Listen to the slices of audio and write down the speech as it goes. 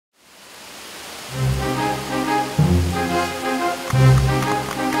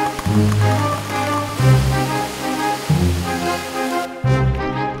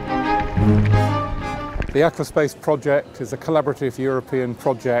The Aquaspace project is a collaborative European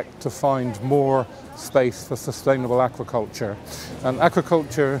project to find more space for sustainable aquaculture. And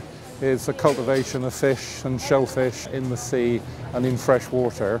aquaculture is the cultivation of fish and shellfish in the sea and in fresh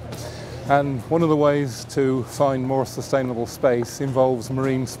water. And one of the ways to find more sustainable space involves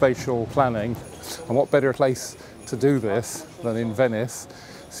marine spatial planning. And what better place to do this than in Venice,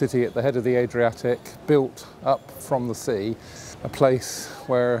 city at the head of the Adriatic, built up from the sea, a place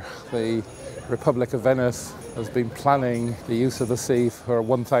where the Republic of Venice has been planning the use of the sea for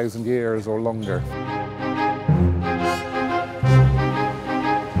 1,000 years or longer.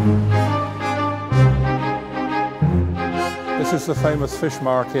 This is the famous fish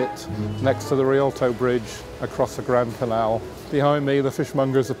market next to the Rialto Bridge across the Grand Canal. Behind me, the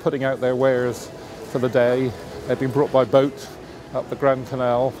fishmongers are putting out their wares for the day. They've been brought by boat up the Grand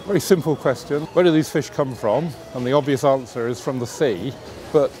Canal. Very simple question, where do these fish come from? And the obvious answer is from the sea,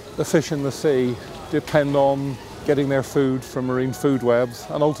 but the fish in the sea depend on getting their food from marine food webs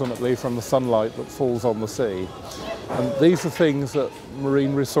and ultimately from the sunlight that falls on the sea. And these are things that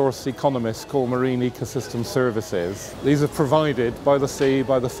marine resource economists call marine ecosystem services. These are provided by the sea,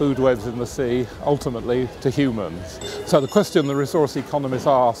 by the food webs in the sea, ultimately to humans. So the question the resource economist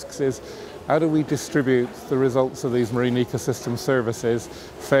asks is, how do we distribute the results of these marine ecosystem services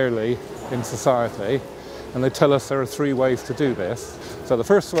fairly in society? And they tell us there are three ways to do this. So the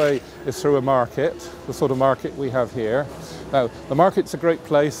first way is through a market, the sort of market we have here. Now, the market's a great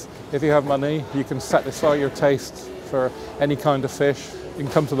place. If you have money, you can satisfy your taste for any kind of fish. You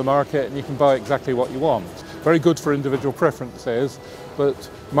can come to the market and you can buy exactly what you want. Very good for individual preferences, but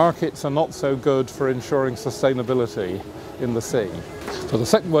markets are not so good for ensuring sustainability in the sea. So the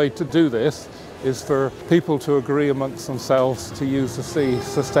second way to do this is for people to agree amongst themselves to use the sea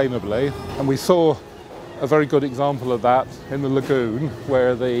sustainably. And we saw a very good example of that in the lagoon,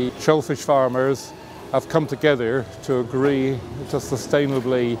 where the shellfish farmers have come together to agree to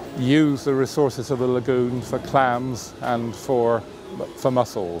sustainably use the resources of the lagoon for clams and for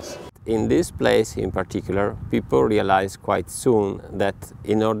mussels. In this place in particular, people realized quite soon that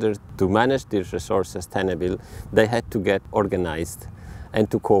in order to manage these resources sustainably, they had to get organized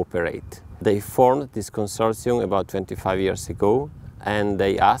and to cooperate. They formed this consortium about 25 years ago, and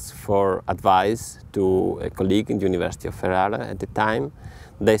they asked for advice to a colleague in the University of Ferrara at the time.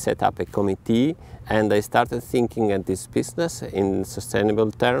 They set up a committee and they started thinking at this business in sustainable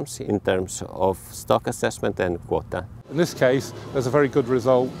terms, in terms of stock assessment and quota. In this case, there's a very good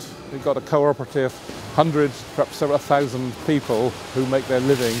result. We've got a cooperative, hundreds, perhaps several thousand people who make their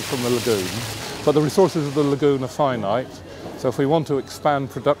living from the lagoon. But the resources of the lagoon are finite, so if we want to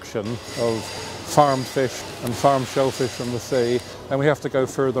expand production of farmed fish and farmed shellfish from the sea, then we have to go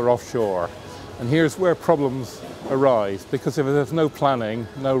further offshore. And here's where problems arise, because if there's no planning,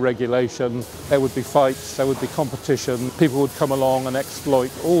 no regulation, there would be fights, there would be competition, people would come along and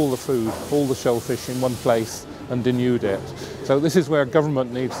exploit all the food, all the shellfish in one place and denude it. So this is where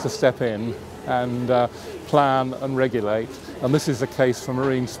government needs to step in and plan and regulate, and this is the case for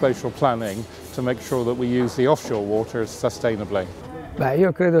marine spatial planning to make sure that we use the offshore waters sustainably. Beh,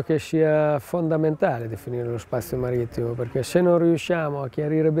 io credo che sia fondamentale definire lo spazio marittimo, perché se non riusciamo a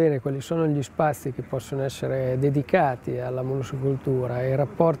chiarire bene quali sono gli spazi che possono essere dedicati alla monocultura e i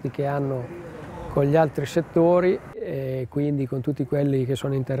rapporti che hanno con gli altri settori e quindi con tutti quelli che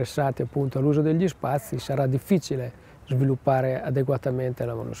sono interessati appunto all'uso degli spazi, sarà difficile sviluppare adeguatamente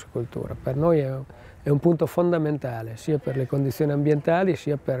la monocultura. Per noi è un punto fondamentale, sia per le condizioni ambientali,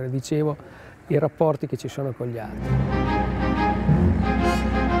 sia per, dicevo, i rapporti che ci sono con gli altri.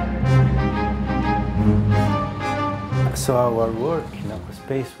 So our work in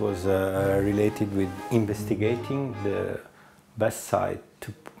Aquaspace was related with investigating the best site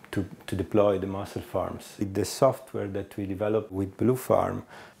to deploy the mussel farms. With the software that we developed with Blue Farm,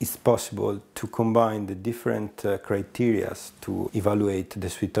 it's possible to combine the different criteria to evaluate the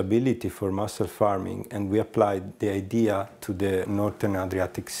suitability for mussel farming, and we applied the idea to the northern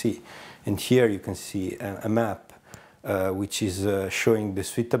Adriatic Sea. And here you can see a map which is showing the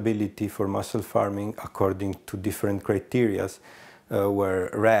suitability for mussel farming according to different criteria,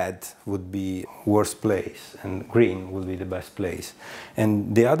 where red would be worst place and green will be the best place.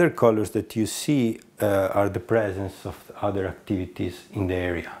 And the other colors that you see are the presence of other activities in the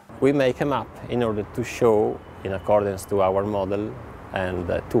area. We make a map in order to show, in accordance to our model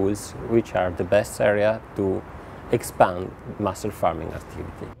and tools, which are the best area to expand mussel farming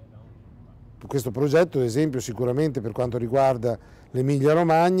activity. Questo progetto, ad esempio, sicuramente per quanto riguarda l'Emilia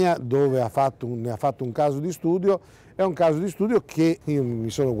Romagna, dove ne ha fatto un caso di studio, è un caso di studio che io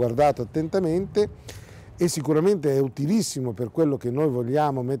mi sono guardato attentamente e sicuramente è utilissimo per quello che noi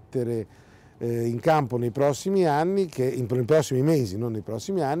vogliamo mettere in campo nei prossimi anni, nei prossimi mesi, non nei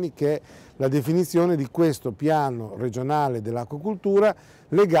prossimi anni, che è la definizione di questo piano regionale dell'acquacultura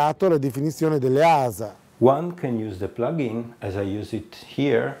legato alla definizione delle ASA. One can use the plugin, as I use it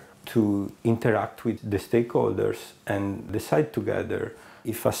here, to interact with the stakeholders and decide together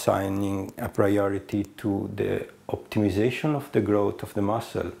if assigning a priority to the optimization of the growth of the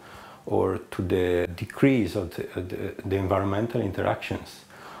mussel or to the decrease of the environmental interactions,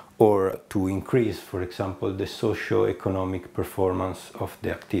 or to increase, for example, the socio-economic performance of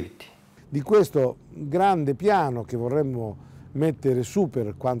the activity. Di questo grande piano che vorremmo mettere su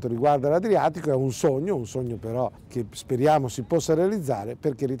per quanto riguarda l'Adriatico è un sogno però che speriamo si possa realizzare,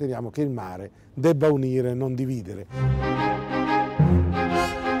 perché riteniamo che il mare debba unire, non dividere.